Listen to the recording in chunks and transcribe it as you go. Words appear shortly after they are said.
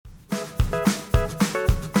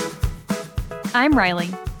I'm Riley,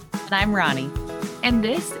 And I'm Ronnie, and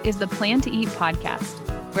this is the Plan to Eat podcast,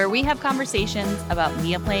 where we have conversations about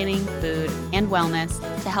meal planning, food, and wellness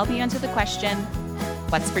to help you answer the question,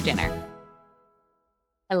 what's for dinner?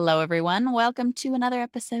 Hello, everyone. Welcome to another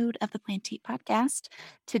episode of the Plan to Eat podcast.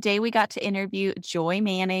 Today, we got to interview Joy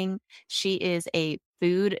Manning. She is a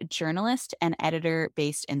food journalist and editor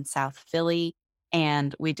based in South Philly,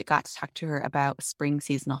 and we got to talk to her about spring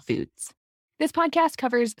seasonal foods. This podcast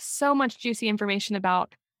covers so much juicy information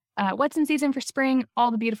about what's in season for spring,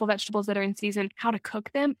 all the beautiful vegetables that are in season, how to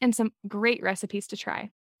cook them, and some great recipes to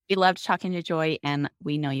try. We loved talking to Joy, and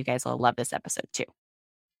we know you guys will love this episode too.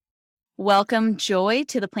 Welcome, Joy,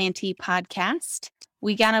 to the Plan to Eat podcast.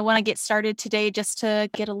 We gotta want to get started today just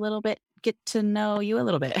to get to know you a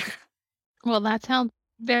little bit. Well, that sounds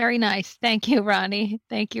very nice. Thank you, Ronnie.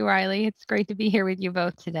 Thank you, Riley. It's great to be here with you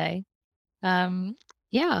both today.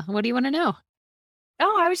 Yeah, what do you want to know?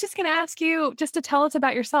 Oh, I was just going to ask you just to tell us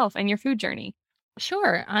about yourself and your food journey.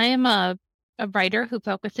 Sure. I am a writer who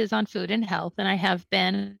focuses on food and health, and I have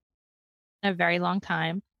been a very long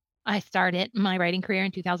time. I started my writing career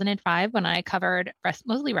in 2005 when I covered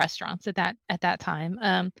mostly restaurants at that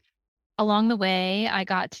time. Along the way, I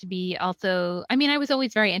got to be also, I was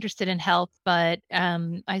always very interested in health, but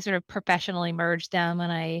I sort of professionally merged them when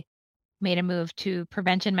I made a move to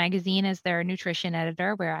Prevention Magazine as their nutrition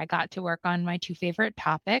editor, where I got to work on my two favorite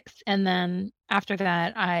topics. And then after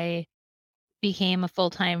that, I became a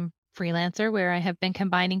full-time freelancer where I have been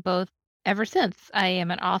combining both ever since. I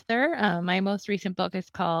am an author. My most recent book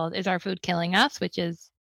is called Is Our Food Killing Us?, which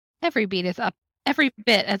is every bit as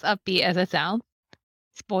upbeat as it sounds.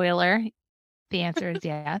 Spoiler, the answer is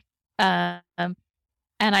yes.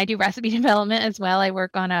 And I do recipe development as well. I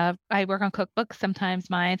work on cookbooks, sometimes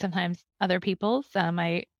mine, sometimes other people's.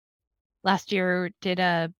 I last year did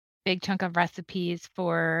a big chunk of recipes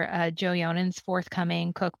for Joe Yonin's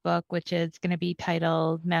forthcoming cookbook, which is going to be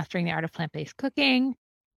titled Mastering the Art of Plant-Based Cooking.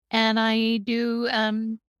 And I do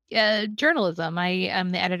journalism. I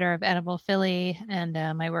am the editor of Edible Philly, and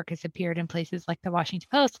my work has appeared in places like the Washington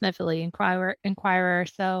Post and the Philly Inquirer.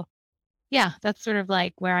 So yeah, that's sort of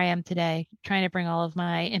like where I am today, trying to bring all of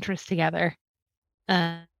my interests together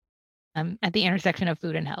at the intersection of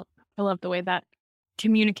food and health. I love the way that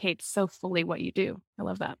communicates so fully what you do. I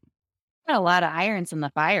love that. Got a lot of irons in the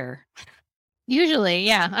fire. Usually,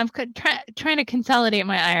 yeah. I'm trying to consolidate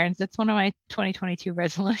my irons. That's one of my 2022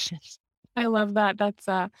 resolutions. I love that. That's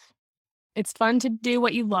it's fun to do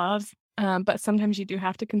what you love, but sometimes you do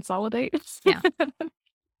have to consolidate. Yeah.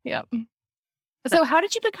 Yep. So how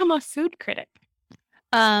did you become a food critic?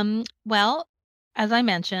 Well, as I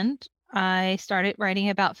mentioned, I started writing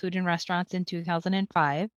about food and restaurants in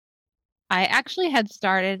 2005. I actually had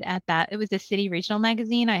started at that. It was a city regional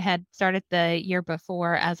magazine. I had started the year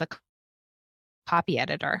before as a copy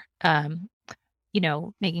editor,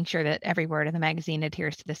 making sure that every word in the magazine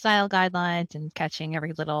adheres to the style guidelines and catching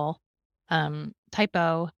every little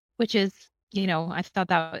typo, which is, I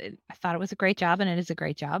thought it was a great job, and it is a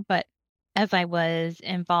great job. But as I was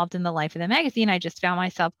involved in the life of the magazine, I just found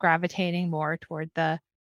myself gravitating more toward the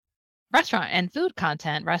restaurant and food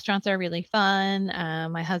content. Restaurants are really fun.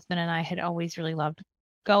 My husband and I had always really loved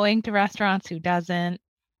going to restaurants. Who doesn't?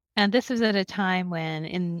 And this was at a time when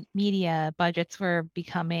in media, budgets were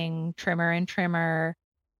becoming trimmer and trimmer,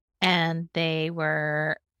 and they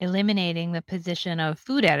were eliminating the position of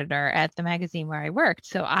food editor at the magazine where I worked.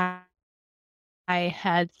 So I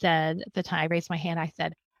had said at the time, I raised my hand, I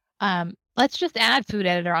said, let's just add food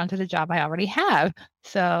editor onto the job I already have.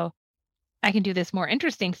 So I can do this more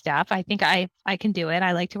interesting stuff. I think I can do it.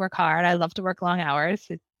 I like to work hard. I love to work long hours.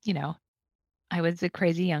 I was a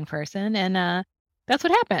crazy young person, and that's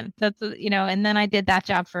what happened. And then I did that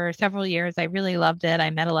job for several years. I really loved it. I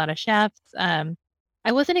met a lot of chefs. I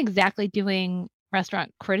wasn't exactly doing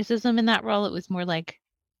restaurant criticism in that role. It was more like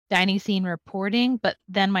dining scene reporting. But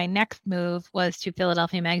then my next move was to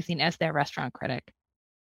Philadelphia Magazine as their restaurant critic,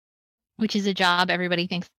 which is a job everybody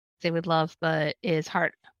thinks they would love, but is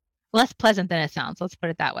hard, less pleasant than it sounds. Let's put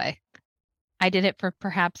it that way. I did it for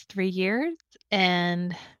perhaps 3 years,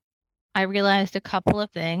 and I realized a couple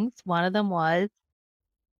of things. One of them was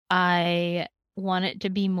I wanted to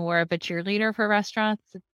be more of a cheerleader for restaurants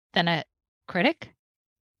than a critic.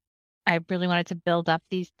 I really wanted to build up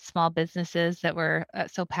these small businesses that were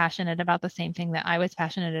so passionate about the same thing that I was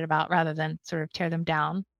passionate about, rather than sort of tear them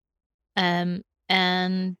down. And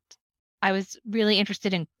I was really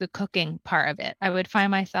interested in the cooking part of it. I would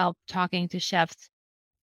find myself talking to chefs,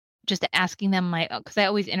 just asking them because I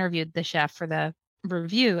always interviewed the chef for the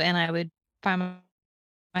review, and I would find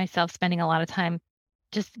myself spending a lot of time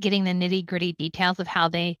just getting the nitty gritty details of how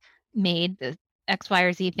they made the X, Y,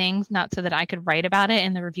 or Z things, not so that I could write about it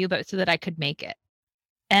in the review, but so that I could make it.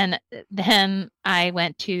 And then I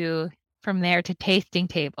went from there to Tasting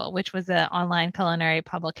Table, which was an online culinary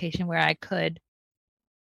publication where I could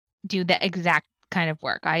do the exact kind of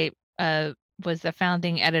work. I was the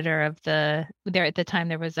founding editor of there at the time.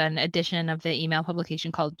 There was an edition of the email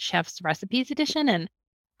publication called Chef's Recipes Edition, and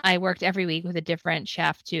I worked every week with a different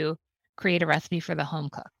chef to create a recipe for the home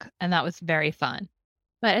cook, and that was very fun.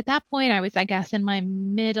 But at that point, I was, I guess, in my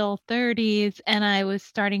middle 30s, and I was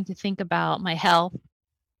starting to think about my health.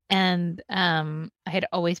 And I had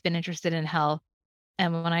always been interested in health.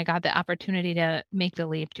 And when I got the opportunity to make the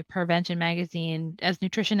leap to Prevention Magazine as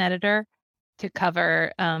nutrition editor to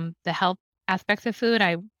cover the health aspects of food,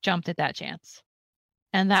 I jumped at that chance.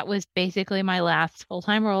 And that was basically my last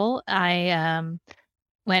full-time role. I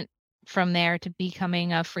went from there to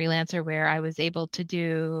becoming a freelancer where I was able to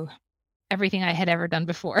do everything I had ever done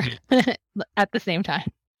before at the same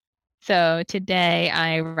time. So today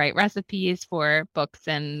I write recipes for books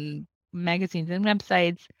and magazines and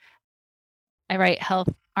websites. I write health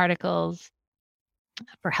articles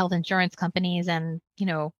for health insurance companies and,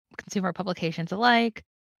 consumer publications alike.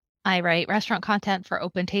 I write restaurant content for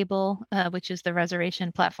Open Table, which is the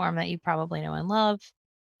reservation platform that you probably know and love,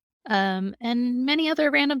 and many other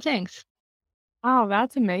random things. Oh,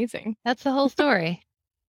 that's amazing. That's the whole story.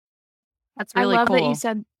 That's really I love cool. that you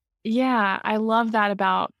said, yeah, I love that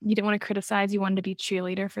about you didn't want to criticize, you wanted to be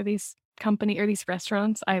cheerleader for these company or these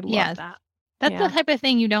restaurants. I love that. That's the type of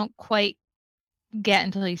thing you don't quite get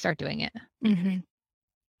until you start doing it. Mm-hmm.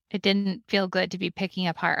 It didn't feel good to be picking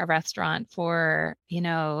apart a restaurant for,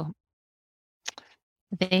 there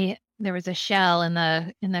was a shell in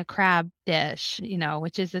the crab dish,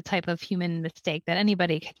 which is a type of human mistake that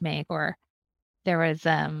anybody could make, or there was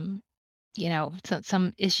some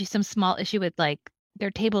issue, some small issue with like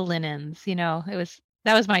their table linens, that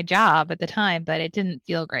was my job at the time, but it didn't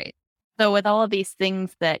feel great. So with all of these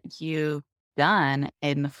things that you've done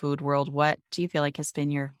in the food world, what do you feel like has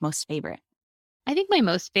been your most favorite? I think my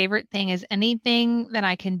most favorite thing is anything that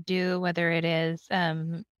I can do, whether it is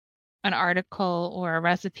an article or a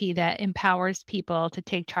recipe that empowers people to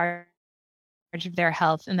take charge of their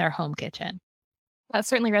health in their home kitchen. That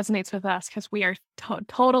certainly resonates with us because we are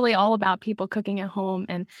totally all about people cooking at home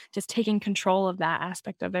and just taking control of that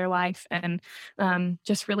aspect of their life. And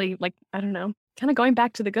just really I don't know, kind of going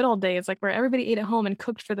back to the good old days, like where everybody ate at home and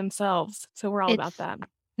cooked for themselves. So we're all about that.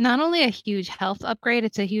 Not only a huge health upgrade,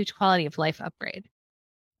 it's a huge quality of life upgrade.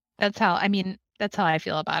 That's how I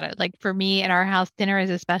feel about it. Like for me, in our house, dinner is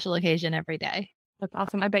a special occasion every day. That's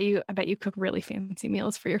awesome. I bet you cook really fancy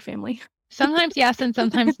meals for your family. Sometimes yes, and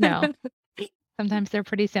sometimes no. Sometimes they're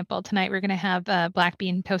pretty simple. Tonight we're going to have black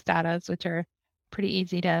bean tostadas, which are pretty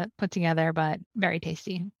easy to put together, but very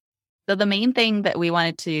tasty. So the main thing that we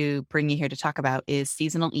wanted to bring you here to talk about is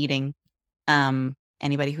seasonal eating.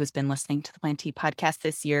 Anybody who's been listening to the Plantee podcast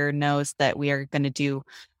this year knows that we are going to do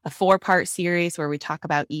a 4-part series where we talk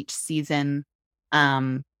about each season.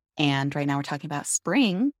 And right now we're talking about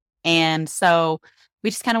spring. And so we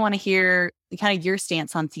just kind of want to hear kind of your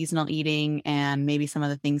stance on seasonal eating and maybe some of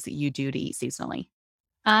the things that you do to eat seasonally.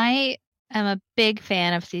 I am a big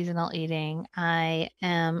fan of seasonal eating. I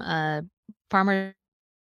am a farmer's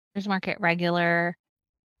market regular,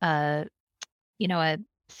 a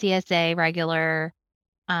CSA regular.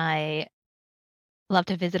 I love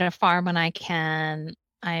to visit a farm when I can.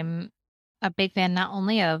 I'm a big fan not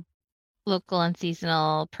only of local and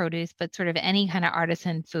seasonal produce, but sort of any kind of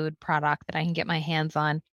artisan food product that I can get my hands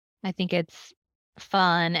on. I think it's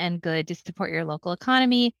fun and good to support your local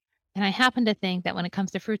economy. And I happen to think that when it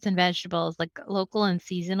comes to fruits and vegetables, like local and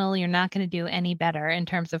seasonal, you're not going to do any better in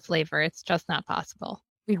terms of flavor. It's just not possible.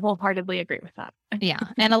 We wholeheartedly agree with that. Yeah.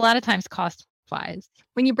 And a lot of times cost-wise.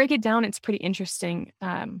 When you break it down, it's pretty interesting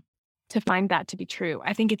to find that to be true.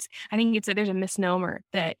 I think there's a misnomer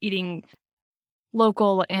that eating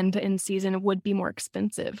local and in season would be more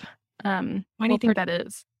expensive. Why do you think that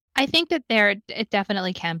is? I think that it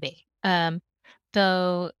definitely can be.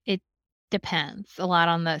 Though it depends a lot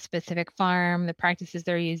on the specific farm, the practices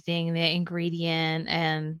they're using, the ingredient,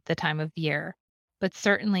 and the time of year. But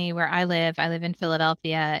certainly where I live in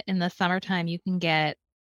Philadelphia, in the summertime, you can get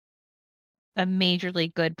a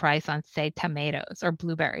majorly good price on, say, tomatoes or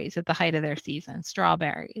blueberries at the height of their season,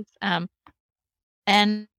 strawberries.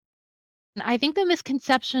 And I think the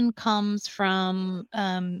misconception comes from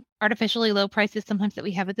artificially low prices sometimes that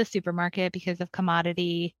we have at the supermarket because of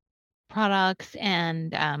commodity products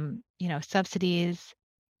and subsidies.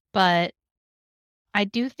 But I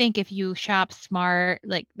do think if you shop smart,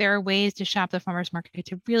 like there are ways to shop the farmer's market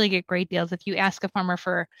to really get great deals. If you ask a farmer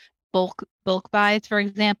for bulk buys, for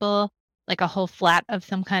example, like a whole flat of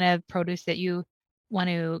some kind of produce that you want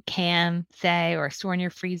to can, say, or store in your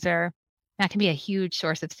freezer. That can be a huge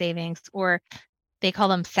source of savings. Or they call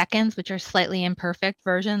them seconds, which are slightly imperfect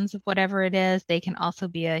versions of whatever it is. They can also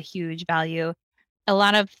be a huge value. A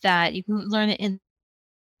lot of that, you can learn the ins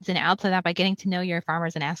and outs of that by getting to know your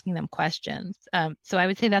farmers and asking them questions. So I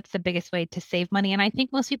would say that's the biggest way to save money. And I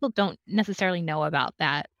think most people don't necessarily know about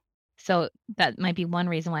that. So that might be one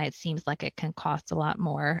reason why it seems like it can cost a lot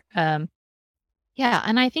more. Yeah,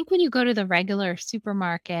 and I think when you go to the regular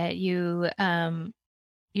supermarket, you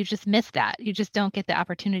just miss that. You just don't get the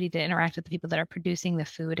opportunity to interact with the people that are producing the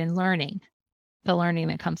food and the learning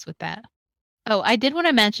that comes with that. Oh, I did want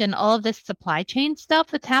to mention all of this supply chain stuff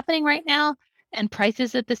that's happening right now, and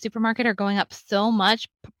prices at the supermarket are going up so much.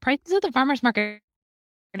 Prices at the farmers market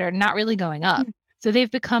are not really going up. So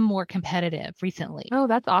they've become more competitive recently. Oh,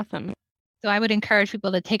 that's awesome. So I would encourage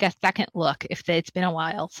people to take a second look if it's been a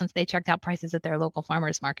while since they checked out prices at their local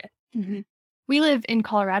farmers market. Mm-hmm. We live in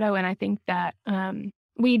Colorado, and I think that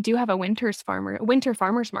we do have a winter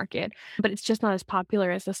farmers market, but it's just not as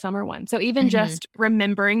popular as the summer one. So even just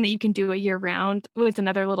remembering that you can do a year round was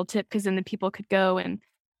another little tip, because then the people could go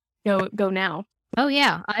now. Oh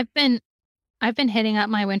yeah, I've been hitting up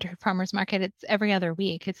my winter farmers market. It's every other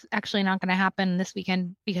week. It's actually not going to happen this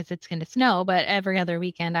weekend because it's going to snow, but every other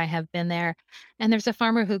weekend I have been there. And there's a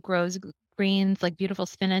farmer who grows greens, like beautiful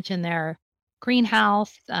spinach, in their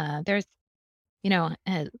greenhouse. There's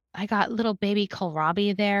I got little baby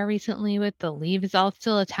kohlrabi there recently with the leaves all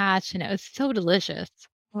still attached, and it was so delicious.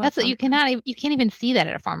 Well, That's what you can't even see that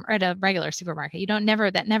at a regular supermarket.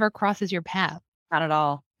 That never crosses your path. Not at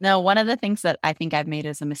all. No, one of the things that I think I've made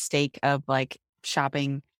as a mistake of like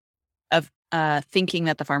shopping, of thinking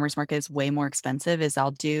that the farmer's market is way more expensive, is I'll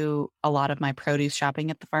do a lot of my produce shopping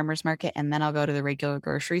at the farmer's market, and then I'll go to the regular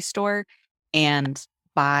grocery store and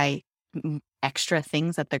buy extra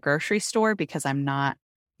things at the grocery store because I'm not,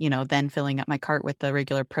 then filling up my cart with the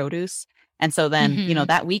regular produce. And so then,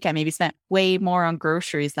 that week I maybe spent way more on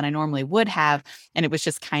groceries than I normally would have. And it was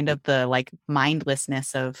just kind of the like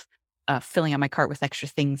mindlessness of filling up my cart with extra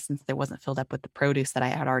things since it wasn't filled up with the produce that I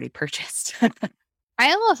had already purchased.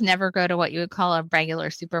 I almost never go to what you would call a regular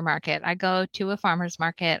supermarket. I go to a farmer's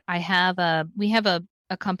market. We have a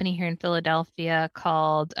company here in Philadelphia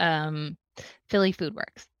called Philly Food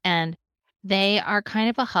Works, and they are kind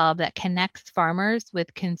of a hub that connects farmers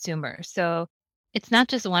with consumers. So it's not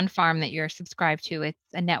just one farm that you're subscribed to, it's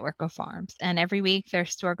a network of farms. And every week their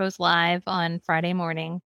store goes live on Friday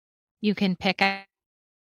morning. You can pick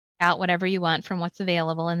out whatever you want from what's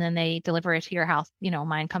available, and then they deliver it to your house.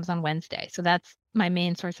 Mine comes on Wednesday. So that's my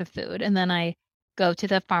main source of food. And then I go to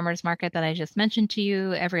the farmer's market that I just mentioned to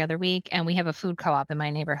you every other week, and we have a food co-op in my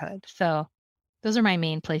neighborhood. So those are my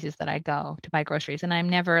main places that I go to buy groceries, and I'm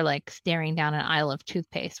never like staring down an aisle of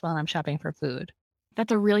toothpaste while I'm shopping for food.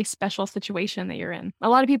 That's a really special situation that you're in. A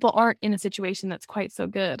lot of people aren't in a situation that's quite so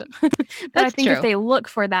good. But I think true. if they look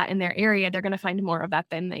for that in their area, they're going to find more of that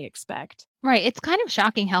than they expect. Right. It's kind of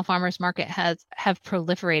shocking how farmers market have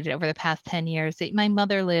proliferated over the past 10 years. My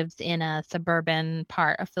mother lives in a suburban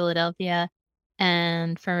part of Philadelphia,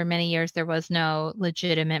 and for many years there was no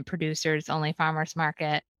legitimate producers, only farmers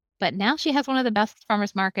market. But now she has one of the best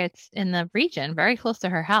farmers markets in the region, very close to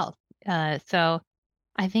her house. So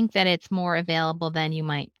I think that it's more available than you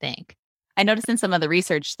might think. I noticed in some of the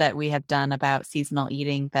research that we have done about seasonal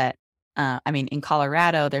eating that, in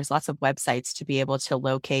Colorado, there's lots of websites to be able to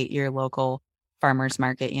locate your local farmer's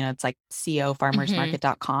market. It's like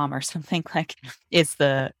cofarmersmarket.com or something like is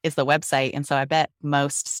the website. And so I bet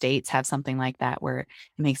most states have something like that where it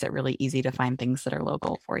makes it really easy to find things that are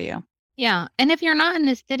local for you. Yeah. And if you're not in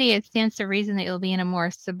the city, it stands to reason that you'll be in a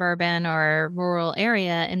more suburban or rural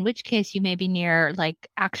area, in which case you may be near like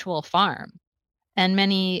actual farm. And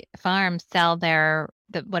many farms sell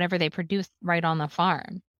whatever they produce right on the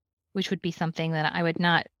farm, which would be something that I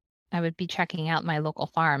would be checking out my local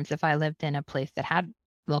farms if I lived in a place that had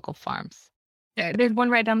local farms. Yeah, there's one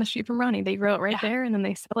right down the street from Ronnie. They grow it right there, and then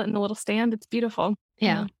they sell it in a little stand. It's beautiful.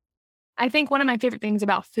 Yeah. I think one of my favorite things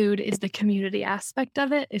about food is the community aspect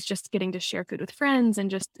of it. Is just getting to share food with friends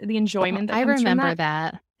and just the enjoyment that I comes from remember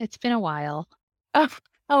that. It's been a while.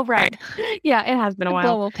 Oh, right. Yeah, it has been a while.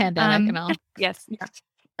 Global pandemic and all. Yes.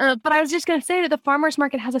 But I was just going to say that the farmer's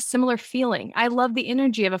market has a similar feeling. I love the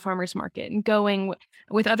energy of a farmer's market and going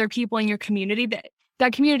with other people in your community.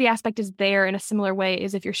 that community aspect is there in a similar way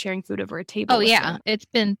as if you're sharing food over a table. Oh, with yeah. someone. It's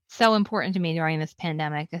been so important to me during this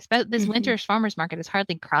pandemic. Especially this winter's farmers market is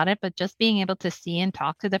hardly crowded, but just being able to see and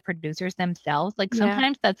talk to the producers themselves, like Yeah.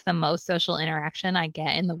 sometimes that's the most social interaction I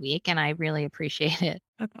get in the week, and I really appreciate it.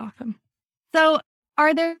 That's awesome. So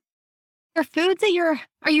are there foods that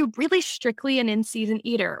are you really strictly an in-season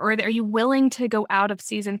eater, or are you willing to go out of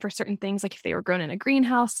season for certain things, like if they were grown in a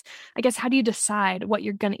greenhouse? I guess, how do you decide what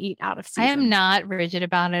you're going to eat out of I am season? not rigid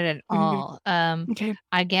about it at all. Okay.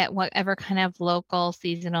 I get whatever kind of local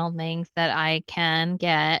seasonal things that I can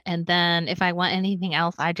get, and then if I want anything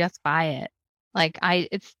else, I just buy it. Like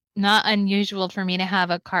it's not unusual for me to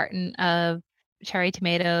have a carton of cherry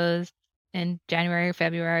tomatoes in January,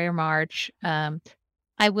 February, or March.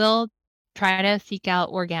 I will try to seek out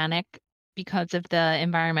organic because of the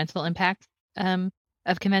environmental impact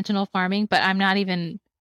of conventional farming, but I'm not even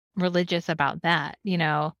religious about that.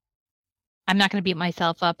 I'm not going to beat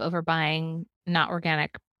myself up over buying not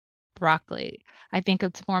organic broccoli. I think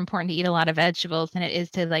it's more important to eat a lot of vegetables than it is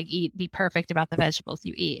to be perfect about the vegetables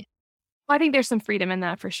you eat. Well, I think there's some freedom in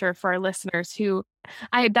that for sure for our listeners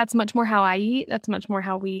that's much more how I eat. That's much more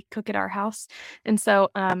how we cook at our house. And so,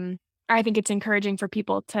 I think it's encouraging for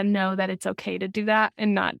people to know that it's okay to do that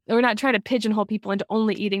and we're not trying to pigeonhole people into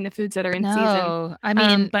only eating the foods that are in season. No, I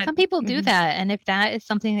mean, But some people do that. And if that is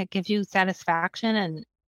something that gives you satisfaction, and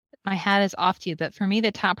my hat is off to you, but for me,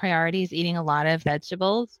 the top priority is eating a lot of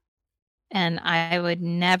vegetables. And I would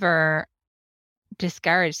never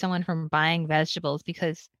discourage someone from buying vegetables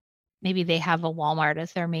because maybe they have a Walmart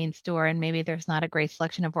as their main store and maybe there's not a great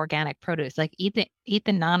selection of organic produce. Like eat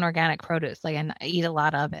the non-organic produce, and eat a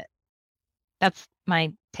lot of it. That's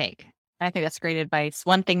my take. I think that's great advice.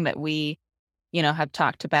 One thing that we, have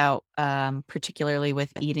talked about, particularly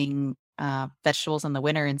with eating vegetables in the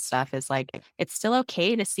winter and stuff, is it's still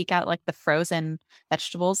okay to seek out the frozen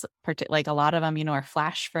vegetables. Like a lot of them, are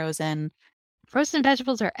flash frozen. Frozen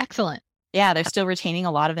vegetables are excellent. Yeah, they're still retaining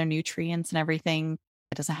a lot of their nutrients and everything.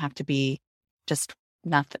 It doesn't have to be just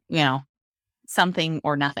nothing, something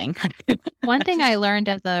or nothing. One thing I learned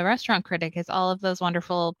as a restaurant critic is all of those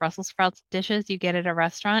wonderful Brussels sprouts dishes you get at a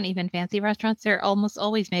restaurant, even fancy restaurants, they're almost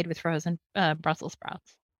always made with frozen Brussels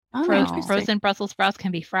sprouts. Oh, Frozen Brussels sprouts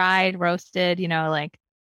can be fried, roasted, and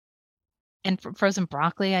frozen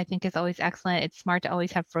broccoli, I think, is always excellent. It's smart to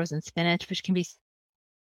always have frozen spinach, which can be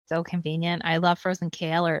so convenient. I love frozen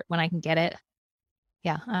kale, or when I can get it.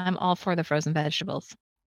 Yeah, I'm all for the frozen vegetables.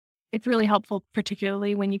 It's really helpful,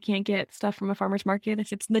 particularly when you can't get stuff from a farmer's market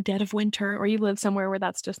if it's in the dead of winter or you live somewhere where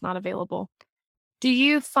that's just not available. Do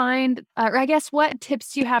you find, or I guess, what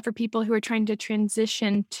tips do you have for people who are trying to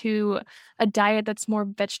transition to a diet that's more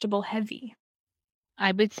vegetable heavy?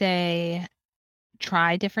 I would say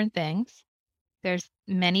try different things. There's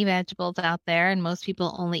many vegetables out there, and most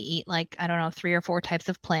people only eat 3 or 4 types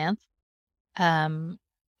of plants.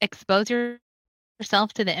 Expose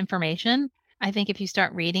yourself to the information. I think if you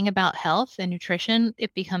start reading about health and nutrition,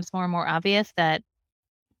 it becomes more and more obvious that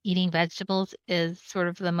eating vegetables is sort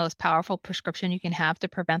of the most powerful prescription you can have to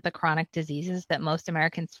prevent the chronic diseases that most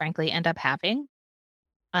Americans, frankly, end up having.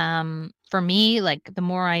 For me, the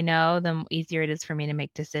more I know, the easier it is for me to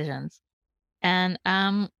make decisions. And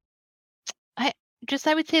I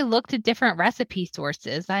would say look to different recipe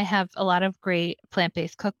sources. I have a lot of great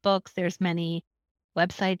plant-based cookbooks. There's many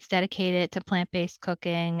websites dedicated to plant-based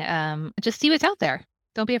cooking. Just see what's out there.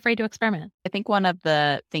 Don't be afraid to experiment. I think one of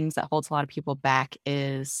the things that holds a lot of people back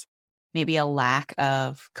is maybe a lack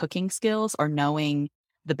of cooking skills or knowing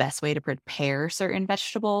the best way to prepare certain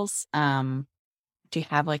vegetables. Do you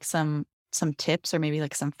have some tips or maybe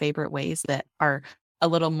some favorite ways that are a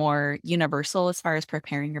little more universal as far as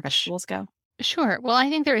preparing your vegetables go? Sure. Well, I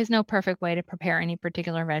think there is no perfect way to prepare any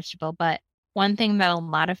particular vegetable, but one thing that a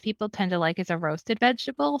lot of people tend to like is a roasted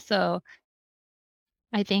vegetable. So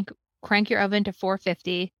I think crank your oven to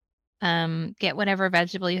 450. Get whatever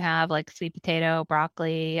vegetable you have, like sweet potato,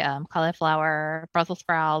 broccoli, cauliflower, Brussels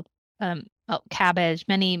sprout, cabbage.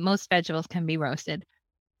 Most vegetables can be roasted.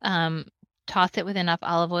 Toss it with enough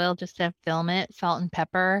olive oil just to film it, salt and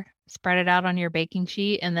pepper. Spread it out on your baking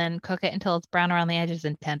sheet and then cook it until it's brown around the edges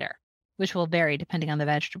and tender, which will vary depending on the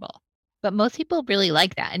vegetable. But most people really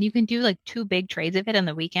like that. And you can do 2 big trays of it on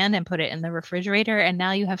the weekend and put it in the refrigerator. And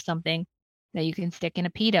now you have something that you can stick in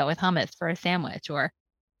a pita with hummus for a sandwich, or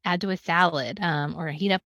add to a salad, or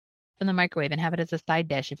heat up in the microwave and have it as a side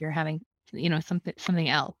dish if you're having, something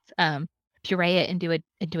else. Puree it into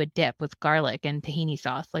a dip with garlic and tahini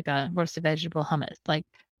sauce, like a roasted vegetable hummus.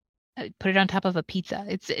 Put it on top of a pizza.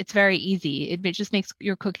 It's very easy. It just makes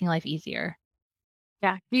your cooking life easier.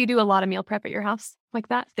 Yeah. Do you do a lot of meal prep at your house like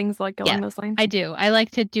that? Things like Yeah, along those lines? I do. I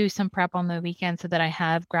like to do some prep on the weekend so that I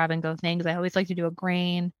have grab and go things. I always like to do a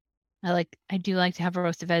grain. I do like to have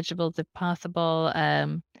roasted vegetables if possible.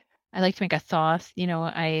 I like to make a sauce.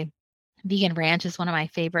 Vegan ranch is one of my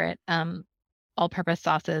favorite all-purpose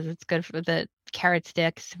sauces. It's good for the carrot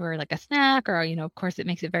sticks for like a snack, or of course, it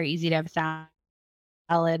makes it very easy to have a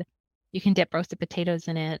salad. You can dip roasted potatoes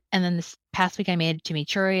in it. And then this past week, I made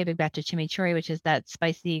chimichurri, a big batch of chimichurri, which is that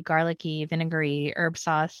spicy, garlicky, vinegary herb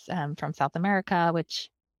sauce from South America, which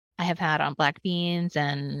I have had on black beans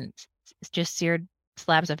and just seared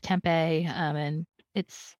slabs of tempeh. And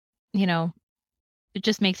it's, it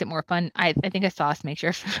just makes it more fun. I think a sauce makes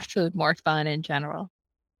your food more fun in general.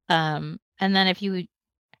 And then if you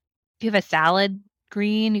have a salad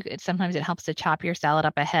green, sometimes it helps to chop your salad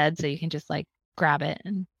up ahead so you can just like grab it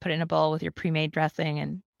and put it in a bowl with your pre-made dressing.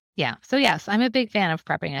 And yeah, so yes, I'm a big fan of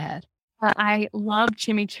prepping ahead. I love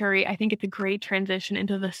chimichurri. I think it's a great transition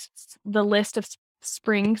into the list of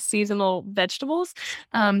spring seasonal vegetables,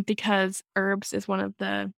 because herbs is one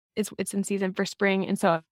of it's in season for spring, and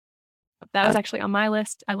so that was actually on my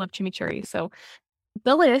list. I love chimichurri. So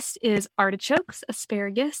the list is artichokes,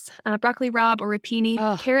 asparagus, broccoli rabe or rapini,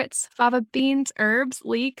 carrots, fava beans, herbs,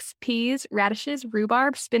 leeks, peas, radishes,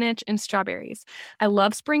 rhubarb, spinach, and strawberries. I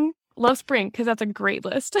love spring because that's a great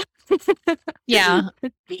list. Yeah.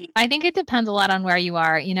 I think it depends a lot on where you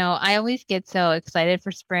are. I always get so excited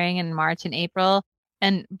for spring in March and April,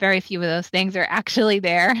 and very few of those things are actually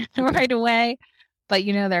there right away. But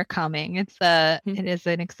they're coming. It is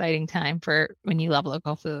an exciting time for when you love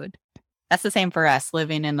local food. That's the same for us,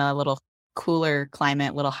 living in a little cooler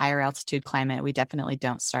climate, little higher altitude climate. We definitely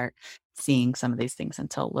don't start seeing some of these things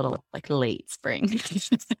until late spring.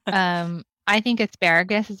 I think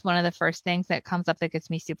asparagus is one of the first things that comes up that gets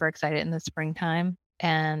me super excited in the springtime.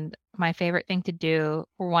 And my favorite thing to do,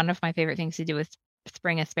 or one of my favorite things to do with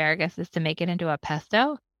spring asparagus, is to make it into a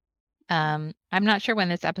pesto. I'm not sure when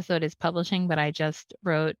this episode is publishing, but I just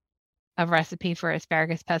wrote a recipe for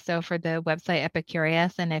asparagus pesto for the website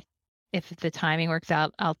Epicurious. And if the timing works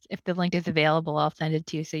out, if the link is available, I'll send it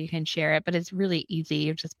to you so you can share it. But it's really easy.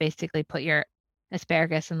 You just basically put your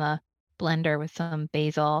asparagus in the blender with some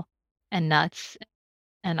basil and nuts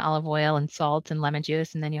and olive oil and salt and lemon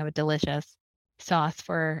juice, and then you have a delicious sauce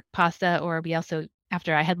for pasta. Or we also,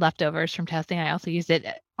 after I had leftovers from testing, I also used it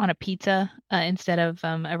on a pizza instead of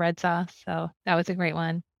a red sauce. So that was a great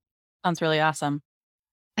one. Sounds really awesome.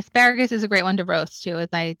 Asparagus is a great one to roast too, as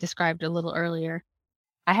I described a little earlier.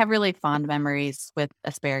 I have really fond memories with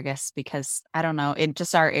asparagus because, I don't know, in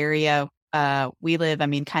just our area, we live,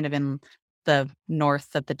 kind of in the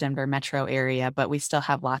north of the Denver metro area, but we still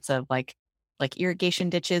have lots of like irrigation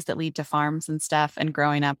ditches that lead to farms and stuff. And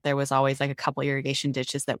growing up, there was always like a couple irrigation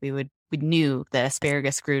ditches that we knew the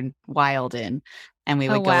asparagus grew wild in. And we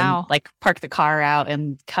would go and park the car out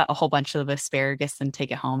and cut a whole bunch of asparagus and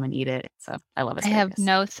take it home and eat it. So I love asparagus. I have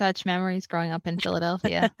no such memories growing up in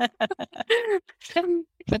Philadelphia.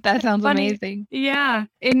 But that sounds amazing. Yeah.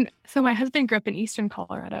 So my husband grew up in Eastern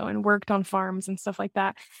Colorado and worked on farms and stuff like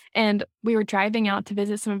that. And we were driving out to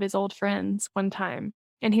visit some of his old friends one time.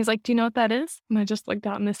 And he's like, "Do you know what that is?" And I just looked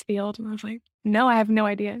out in this field and I was like, "No, I have no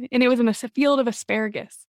idea." And it was in a field of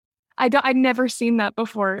asparagus. I'd never seen that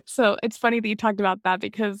before. So it's funny that you talked about that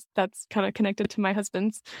because that's kind of connected to my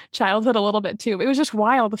husband's childhood a little bit too. It was just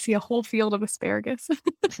wild to see a whole field of asparagus.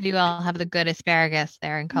 So you all have the good asparagus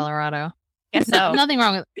there in Colorado. Yes, so. Nothing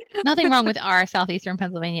wrong with our southeastern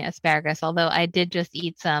Pennsylvania asparagus, although I did just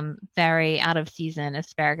eat some very out of season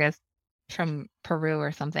asparagus from Peru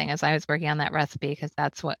or something as I was working on that recipe, because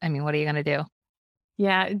that's what are you going to do?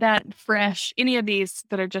 Yeah, that fresh, any of these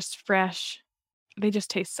that are just fresh, they just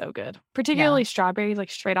taste so good. Particularly strawberries,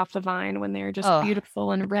 like straight off the vine when they're just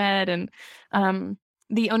beautiful and red. And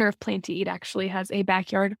the owner of Plant to Eat actually has a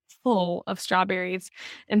backyard full of strawberries.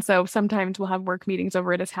 And so sometimes we'll have work meetings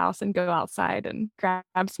over at his house and go outside and grab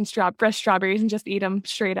some fresh strawberries and just eat them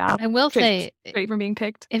straight out. I will say, straight from being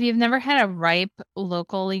picked. If you've never had a ripe,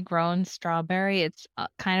 locally grown strawberry, it's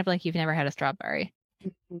kind of like you've never had a strawberry.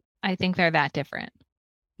 I think they're that different.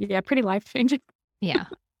 Yeah, pretty life-changing. Yeah.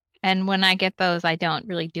 And when I get those, I don't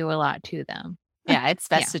really do a lot to them. Yeah, it's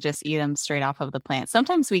best to just eat them straight off of the plant.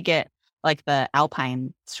 Sometimes we get like the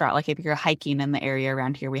alpine straw, like if you're hiking in the area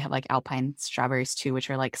around here, we have like alpine strawberries too,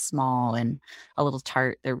 which are like small and a little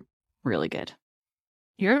tart. They're really good.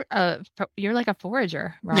 You're like a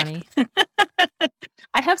forager, Ronnie.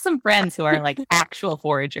 I have some friends who are like actual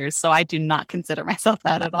foragers, so I do not consider myself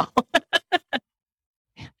that at all.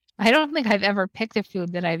 I don't think I've ever picked a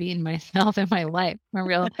food that I've eaten myself in my life. I'm a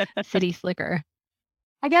real city slicker.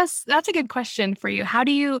 I guess that's a good question for you. How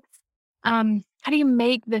do you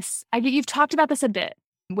make this? You've talked about this a bit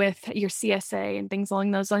with your CSA and things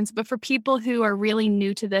along those lines, but for people who are really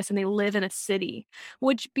new to this and they live in a city,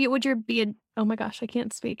 oh my gosh, I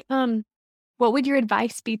can't speak. What would your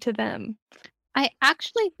advice be to them? I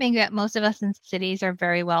actually think that most of us in cities are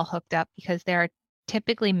very well hooked up because there are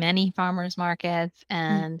typically many farmers markets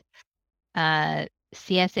and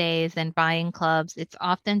CSAs and buying clubs. It's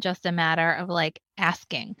often just a matter of like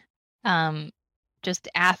asking. Just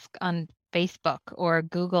ask on Facebook or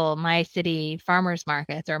Google my city farmers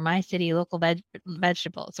markets or my city local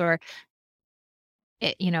vegetables or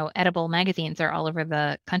edible magazines are all over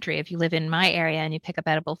the country. If you live in my area and you pick up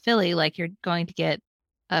Edible Philly, like you're going to get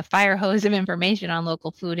a fire hose of information on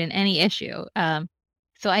local food in any issue.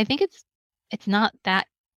 So I think it's not that.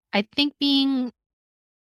 I think being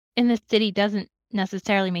in the city doesn't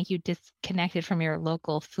necessarily make you disconnected from your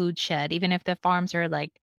local food shed. Even if the farms are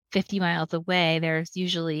like 50 miles away, there's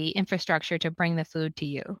usually infrastructure to bring the food to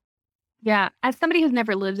you. Yeah, as somebody who's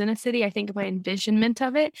never lived in a city, I think my envisionment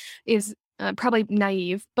of it is probably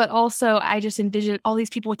naive, but also I just envision all these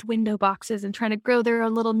people with window boxes and trying to grow their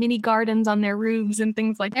own little mini gardens on their roofs and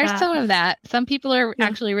things like There's that. some of that. Some people are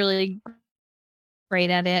actually really great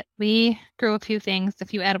at it. We grew a few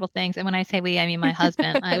edible things. And when I say we, I mean my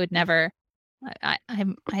husband. I would never, I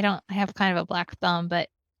have kind of a black thumb, but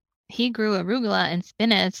he grew arugula and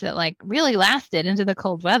spinach that like really lasted into the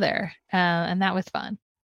cold weather. And that was fun.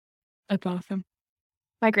 That's awesome.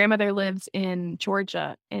 My grandmother lives in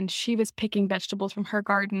Georgia and she was picking vegetables from her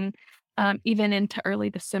garden even into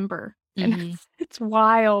early December. And it's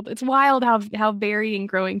wild. It's wild how varying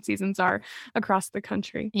growing seasons are across the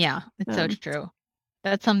country. Yeah, it's so true.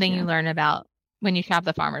 That's something you learn about when you shop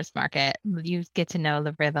the farmer's market. You get to know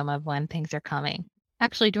the rhythm of when things are coming.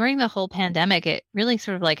 Actually, during the whole pandemic, it really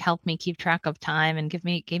sort of like helped me keep track of time and gave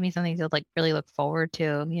me something to like really look forward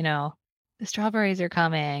to. The strawberries are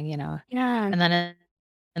coming, Yeah. And then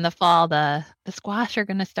in the fall, the squash are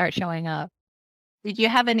going to start showing up. Did you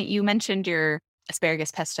have you mentioned your asparagus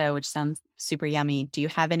pesto, which sounds super yummy. Do you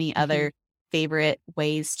have any other favorite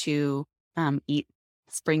ways to eat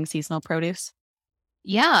spring seasonal produce?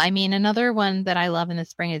 Yeah, I mean, another one that I love in the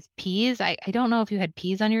spring is peas. I don't know if you had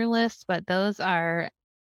peas on your list, but those are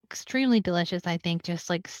extremely delicious, I think, just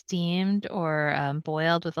like steamed or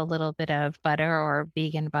boiled with a little bit of butter or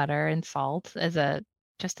vegan butter and salt as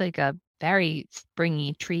just like a very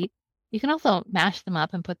springy treat. You can also mash them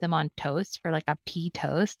up and put them on toast for like a pea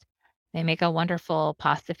toast. They make a wonderful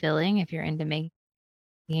pasta filling if you're into making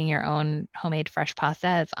your own homemade fresh pasta,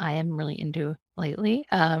 as I am really into lately.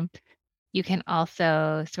 You can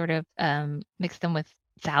also sort of mix them with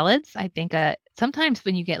salads. I think sometimes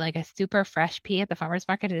when you get like a super fresh pea at the farmer's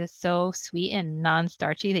market, it is so sweet and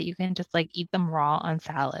non-starchy that you can just like eat them raw on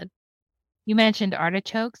salad. You mentioned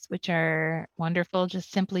artichokes, which are wonderful,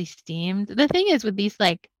 just simply steamed. The thing is with these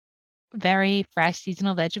like very fresh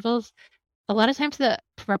seasonal vegetables, a lot of times the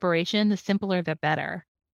preparation, the simpler the better.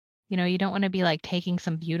 You don't want to be like taking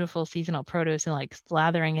some beautiful seasonal produce and like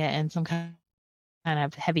slathering it in some kind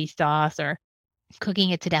of heavy sauce or cooking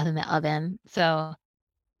it to death in the oven. So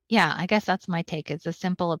yeah, I guess that's my take. It's a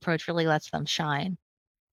simple approach really lets them shine.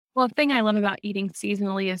 Well, the thing I love about eating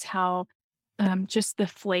seasonally is how just the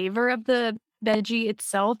flavor of the veggie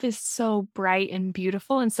itself is so bright and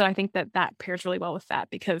beautiful. And so I think that pairs really well with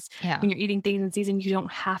that because when you're eating things in season, you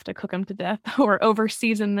don't have to cook them to death or over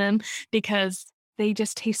season them because they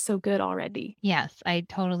just taste so good already. Yes, I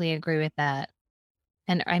totally agree with that.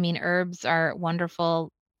 And I mean, herbs are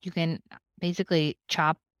wonderful. You can basically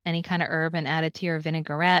chop any kind of herb and add it to your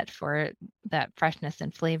vinaigrette for that freshness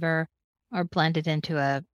and flavor, or blend it into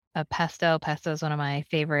a pesto. Pesto is one of my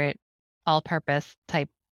favorite all-purpose type.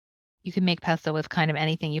 You can make pesto with kind of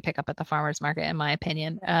anything you pick up at the farmer's market, in my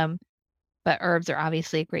opinion. But herbs are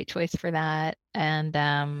obviously a great choice for that. And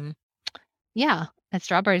and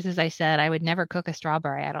strawberries, as I said, I would never cook a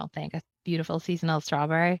strawberry, I don't think. A beautiful seasonal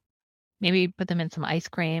strawberry. Maybe put them in some ice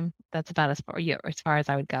cream. That's about as far as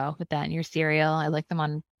I would go with that. And your cereal, I like them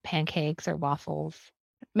on pancakes or waffles.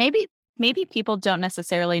 Maybe people don't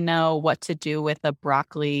necessarily know what to do with a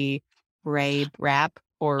broccoli rabe wrap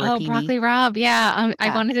or rapini. Broccoli rabe. Yeah,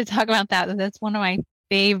 I wanted to talk about that. That's one of my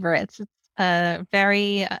favorites. It's a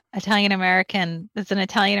very Italian American. It's an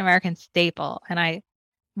Italian American staple, and I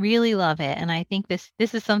really love it. And I think this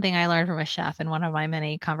is something I learned from a chef in one of my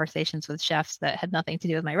many conversations with chefs that had nothing to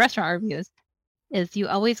do with my restaurant reviews, is you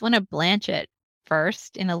always want to blanch it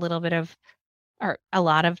first in a little bit of, or a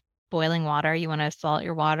lot of boiling water. You want to salt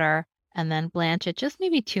your water and then blanch it just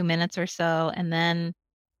maybe 2 minutes or so, and then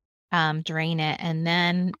drain it, and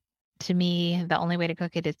then to me, the only way to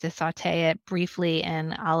cook it is to saute it briefly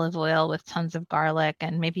in olive oil with tons of garlic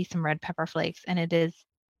and maybe some red pepper flakes. And it is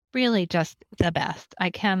really just the best.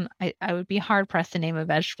 I would be hard pressed to name a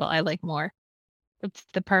vegetable I like more.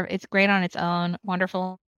 It's great on its own,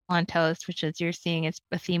 wonderful on toast, which is you're seeing is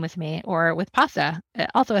a theme with me, or with pasta,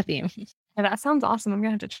 also a theme. Yeah, that sounds awesome. I'm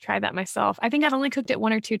gonna have to try that myself. I think I've only cooked it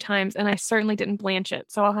 1 or 2 times, and I certainly didn't blanch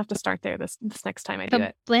it. So I'll have to start there this next time I do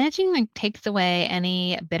it. Blanching takes away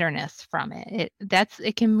any bitterness from it.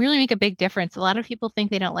 It can really make a big difference. A lot of people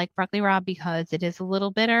think they don't like broccoli rabe because it is a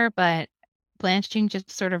little bitter, but blanching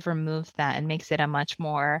just sort of removes that and makes it a much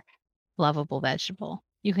more lovable vegetable.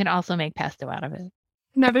 You can also make pesto out of it.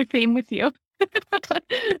 Another theme with you.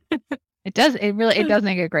 It does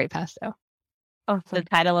make a great pesto. Awesome. The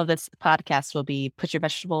title of this podcast will be Put Your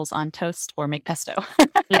Vegetables on Toast or Make Pesto.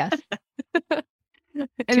 Yes. And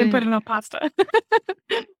then put it on pasta.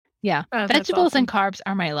 Yeah. Vegetables and carbs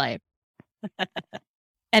are my life.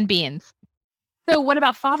 And beans. So what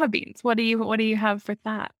about fava beans? What do you have for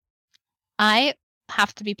that? I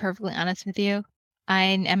have to be perfectly honest with you. I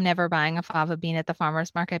am never buying a fava bean at the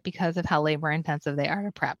farmer's market because of how labor intensive they are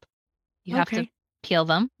to prep. You have to peel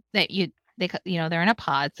them. They're in a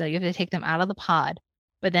pod, so you have to take them out of the pod.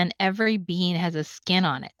 But then every bean has a skin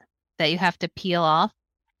on it that you have to peel off,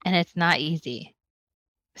 and it's not easy.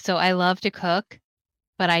 So I love to cook,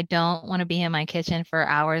 but I don't want to be in my kitchen for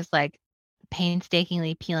hours, like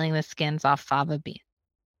painstakingly peeling the skins off fava beans.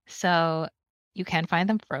 So you can find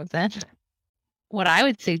them frozen. What I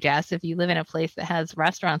would suggest if you live in a place that has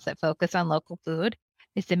restaurants that focus on local food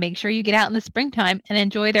is to make sure you get out in the springtime and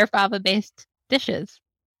enjoy their fava-based dishes,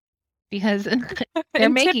 because they're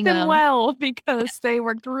making them well because they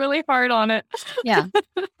worked really hard on it. Yeah.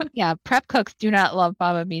 Yeah. Prep cooks do not love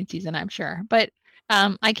fava bean season, I'm sure. But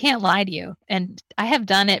I can't lie to you. And I have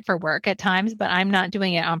done it for work at times, but I'm not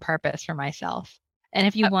doing it on purpose for myself. And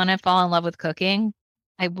if you want to fall in love with cooking,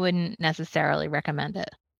 I wouldn't necessarily recommend it.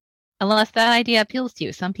 Unless that idea appeals to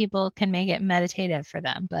you. Some people can make it meditative for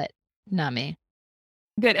them, but not me.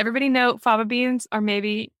 Good. Everybody know fava beans are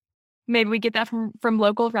maybe we get that from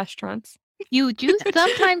local restaurants. You do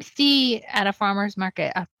sometimes see at a farmer's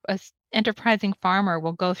market, a enterprising farmer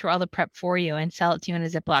will go through all the prep for you and sell it to you in a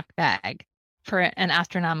Ziploc bag for an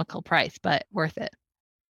astronomical price, but worth it.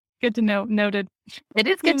 Good to know. Noted. It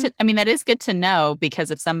is good that is good to know,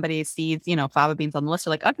 because if somebody sees, fava beans on the list,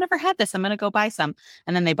 they're like, I've never had this, I'm going to go buy some.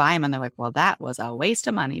 And then they buy them and they're like, well, that was a waste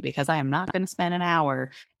of money because I am not going to spend an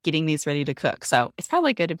hour getting these ready to cook. So it's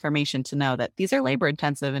probably good information to know that these are labor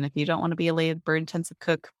intensive. And if you don't want to be a labor intensive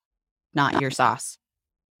cook, not your sauce.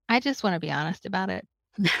 I just want to be honest about it.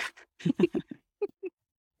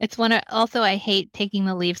 Also, I hate taking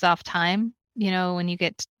the leaves off thyme. When you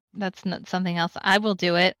get, that's not something else. I will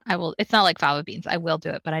do it. It's not like fava beans. I will do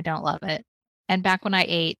it, but I don't love it. And back when I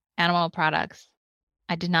ate animal products,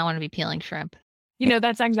 I did not want to be peeling shrimp.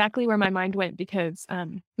 That's exactly where my mind went, because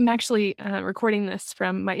I'm actually recording this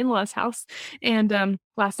from my in-laws' house. And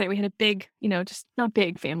last night we had a big, just not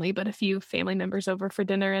big family, but a few family members over for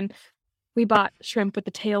dinner. And we bought shrimp with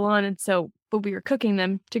the tail on. And so, but we were cooking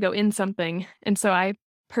them to go in something. And so I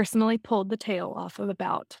personally pulled the tail off of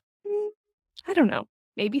about, I don't know,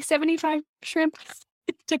 maybe 75 shrimp.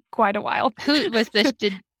 It took quite a while. Who was this?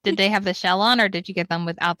 Did they have the shell on, or did you get them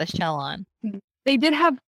without the shell on?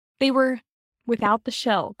 They were without the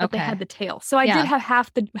shell, but they had the tail. So I did have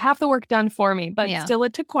half the work done for me, but still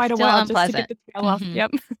it took quite a while just to get the tail off.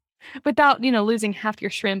 Yep. Without, wosing half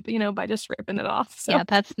your shrimp, by just ripping it off. So. Yeah,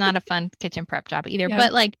 that's not a fun kitchen prep job either. Yeah.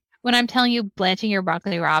 But like when I'm telling you blanching your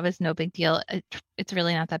broccoli rabe is no big deal, it's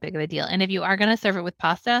really not that big of a deal. And if you are going to serve it with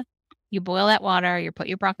pasta, you boil that water, you put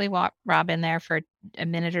your broccoli rabe in there for a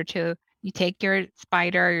minute or two. You take your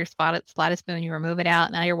spider, your spotted spoon, you remove it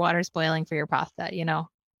out. Now your water's boiling for your pasta,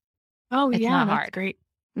 Oh, it's yeah, not that's hard. Great.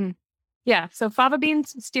 Yeah, so fava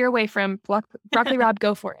beans, steer away from broccoli rabe,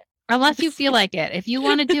 go for it. Unless you feel like it. If you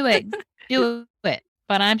want to do it, do it.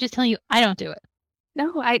 But I'm just telling you, I don't do it.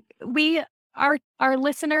 No, our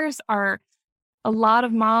listeners are a lot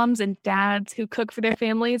of moms and dads who cook for their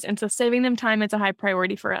families, and so saving them time is a high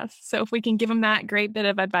priority for us. So if we can give them that great bit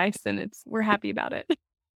of advice, then we're happy about it.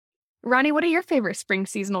 Ronnie, what are your favorite spring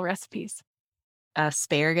seasonal recipes?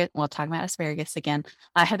 Asparagus. Well, talking about asparagus again,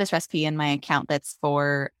 I have this recipe in my account that's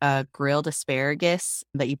for grilled asparagus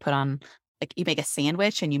that you put on, like you make a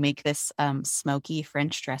sandwich and you make this smoky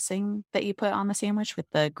French dressing that you put on the sandwich with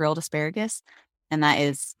the grilled asparagus. And that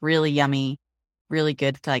is really yummy, really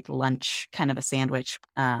good to like lunch kind of a sandwich.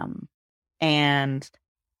 And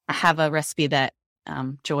I have a recipe that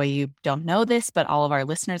Joy, you don't know this, but all of our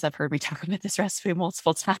listeners have heard me talk about this recipe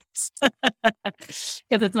multiple times because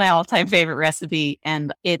it's my all-time favorite recipe.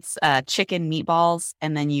 And it's chicken meatballs,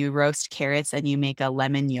 and then you roast carrots and you make a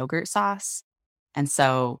lemon yogurt sauce. And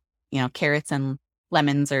so, carrots and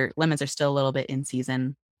lemons are still a little bit in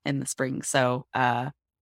season in the spring. So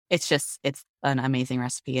it's an amazing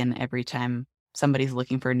recipe. And every time somebody's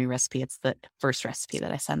looking for a new recipe, it's the first recipe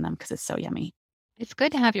that I send them because it's so yummy. It's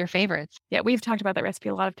good to have your favorites. Yeah, we've talked about that recipe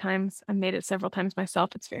a lot of times. I've made it several times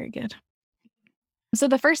myself. It's very good. So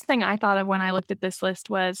the first thing I thought of when I looked at this list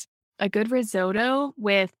was a good risotto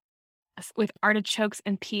with artichokes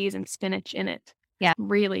and peas and spinach in it. Yeah.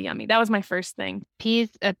 Really yummy. That was my first thing. Pea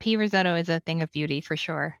risotto is a thing of beauty for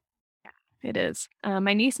sure. It is.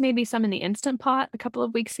 My niece made me some in the Instant Pot a couple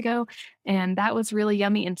of weeks ago, and that was really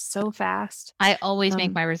yummy and so fast. I always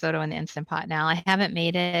make my risotto in the Instant Pot now. I haven't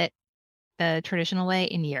made it the traditional way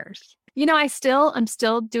in years. I'm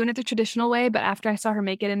still doing it the traditional way, but after I saw her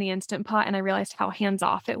make it in the Instant Pot and I realized how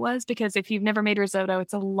hands-off it was, because if you've never made risotto,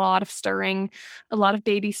 it's a lot of stirring, a lot of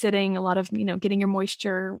babysitting, a lot of, getting your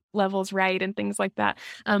moisture levels right and things like that.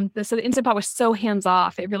 So the Instant Pot was so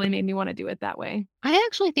hands-off, it really made me want to do it that way. I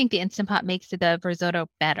actually think the Instant Pot makes the risotto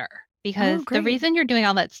better because the reason you're doing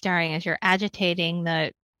all that stirring is you're agitating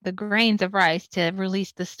the grains of rice to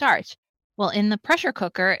release the starch. Well, in the pressure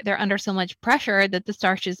cooker, they're under so much pressure that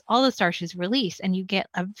all the starches release, and you get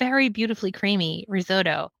a very beautifully creamy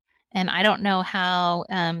risotto. And I don't know how,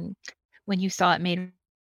 when you saw it made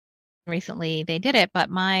recently, they did it, but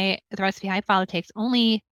the recipe I follow takes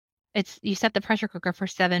you set the pressure cooker for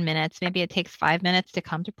 7 minutes. Maybe it takes 5 minutes to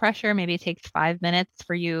come to pressure. Maybe it takes 5 minutes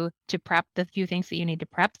for you to prep the few things that you need to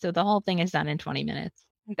prep. So the whole thing is done in 20 minutes.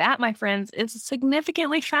 That, my friends, is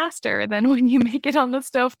significantly faster than when you make it on the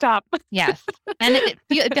stovetop. Yes. And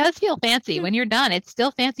it does feel fancy. When you're done, it's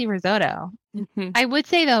still fancy risotto. Mm-hmm. I would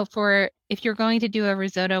say, though, if you're going to do a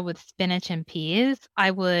risotto with spinach and peas,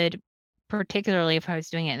 I would, particularly if I was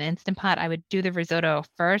doing it in an Instant Pot, I would do the risotto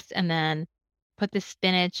first and then put the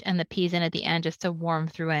spinach and the peas in at the end just to warm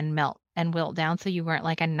through and melt and wilt down so you weren't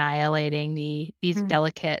like annihilating these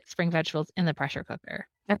delicate spring vegetables in the pressure cooker.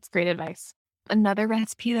 That's great advice. Another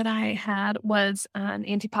recipe that I had was an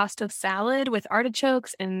antipasto salad with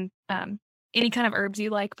artichokes and any kind of herbs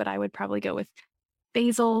you like, but I would probably go with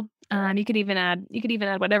basil. You could even add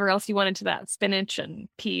whatever else you wanted to that, spinach and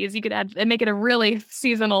peas. You could add and make it a really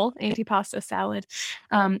seasonal antipasto salad.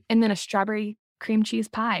 And then a strawberry cream cheese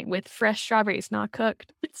pie with fresh strawberries, not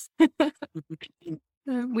cooked.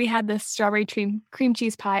 We had this strawberry cream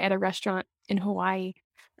cheese pie at a restaurant in Hawaii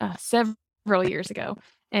several years ago.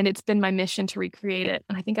 And it's been my mission to recreate it.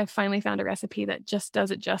 And I think I finally found a recipe that just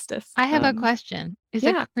does it justice. I have a question. Is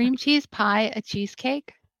a cream cheese pie a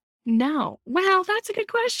cheesecake? No. Wow, that's a good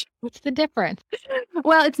question. What's the difference?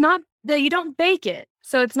 Well, it's not you don't bake it.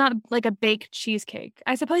 So it's not like a baked cheesecake.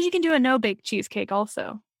 I suppose you can do a no-bake cheesecake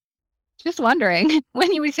also. Just wondering.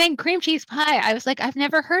 When you were saying cream cheese pie, I was like, I've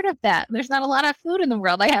never heard of that. There's not a lot of food in the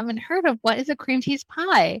world I haven't heard of. What is a cream cheese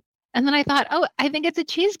pie? And then I thought, I think it's a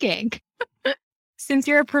cheesecake. Since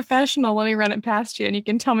you're a professional, let me run it past you and you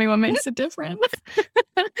can tell me what makes it different.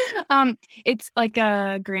 It's like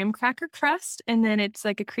a graham cracker crust, and then it's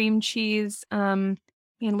like a cream cheese. And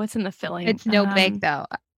what's in the filling? It's no bake though.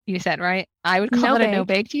 You said, right? I would call it a no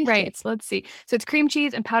bake cheesecake. Right. So let's see. So it's cream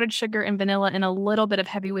cheese and powdered sugar and vanilla and a little bit of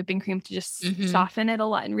heavy whipping cream to just soften it a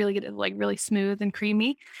lot and really get it like really smooth and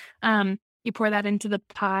creamy. You pour that into the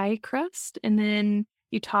pie crust and then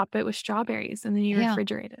you top it with strawberries and then you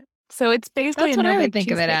refrigerate it. So it's basically that's what I would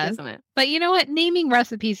think of it as. Isn't it? But you know what? Naming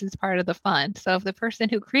recipes is part of the fun. So if the person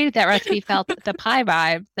who created that recipe felt the pie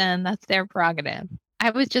vibe, then that's their prerogative.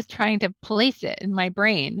 I was just trying to place it in my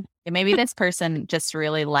brain. Yeah, maybe this person just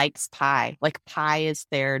really likes pie. Like pie is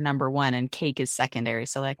their number one and cake is secondary.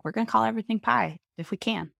 So like we're going to call everything pie if we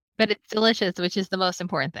can. But it's delicious, which is the most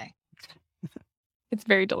important thing. It's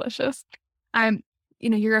very delicious.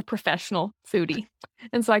 You're a professional foodie.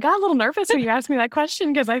 And so I got a little nervous when you asked me that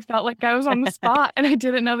question because I felt like I was on the spot and I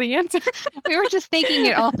didn't know the answer. We were just thinking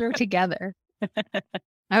it all through together.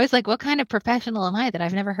 I was like, what kind of professional am I that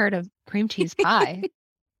I've never heard of cream cheese pie?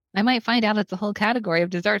 I might find out it's a whole category of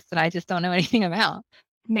desserts that I just don't know anything about.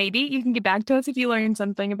 Maybe you can get back to us if you learn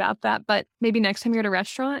something about that. But maybe next time you're at a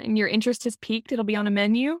restaurant and your interest is piqued, it'll be on a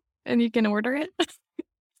menu and you can order it.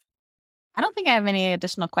 I don't think I have any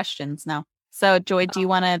additional questions now. So, Joy, do you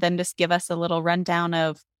want to then just give us a little rundown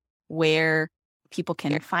of where people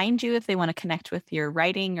can find you if they want to connect with your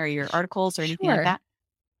writing or your articles or anything like that?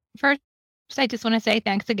 First, I just want to say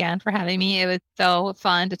thanks again for having me. It was so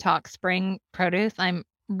fun to talk spring produce. I'm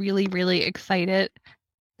really, really excited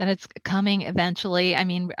that it's coming eventually. I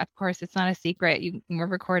mean, of course, it's not a secret. We're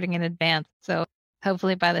recording in advance. So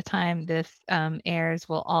hopefully by the time this airs,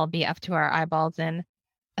 we'll all be up to our eyeballs in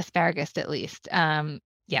asparagus at least.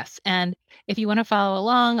 Yes. And if you want to follow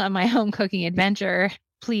along on my home cooking adventure,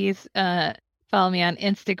 please follow me on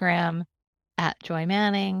Instagram at Joy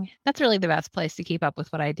Manning. That's really the best place to keep up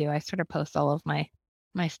with what I do. I sort of post all of my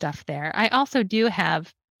stuff there. I also do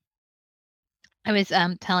have, I was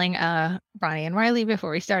telling Ronnie and Riley before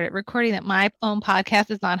we started recording that my own podcast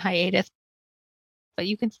is on hiatus, but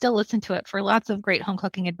you can still listen to it for lots of great home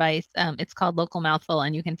cooking advice. It's called Local Mouthful,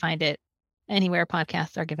 and you can find it anywhere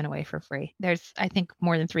podcasts are given away for free. There's, I think,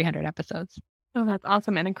 more than 300 episodes. Oh, that's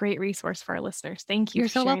awesome, and a great resource for our listeners. Thank you You're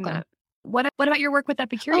for so sharing welcome. that. What about your work with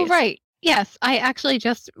Epicurious? Oh, right. Yes, I actually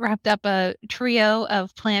just wrapped up a trio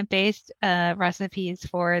of plant-based recipes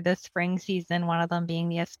for the spring season, one of them being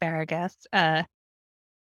the asparagus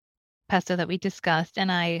pesto that we discussed.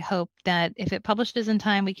 And I hope that if it publishes in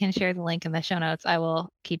time, we can share the link in the show notes. I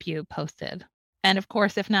will keep you posted. And of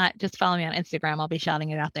course, if not, just follow me on Instagram. I'll be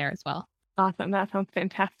shouting it out there as well. Awesome. That sounds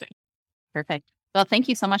fantastic. Perfect. Well, thank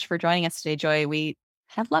you so much for joining us today, Joy. We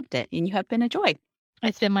have loved it, and you have been a joy.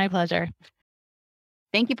 It's been my pleasure.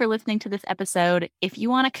 Thank you for listening to this episode. If you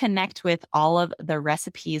want to connect with all of the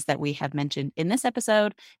recipes that we have mentioned in this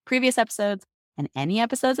episode, previous episodes, and any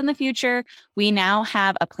episodes in the future, we now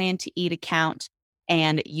have a Plan to Eat account,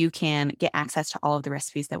 and you can get access to all of the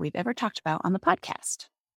recipes that we've ever talked about on the podcast.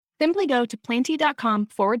 Simply go to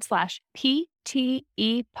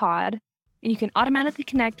plantea.com/PTE pod, and you can automatically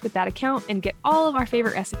connect with that account and get all of our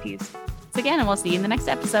favorite recipes. Thanks again, and we'll see you in the next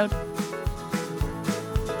episode.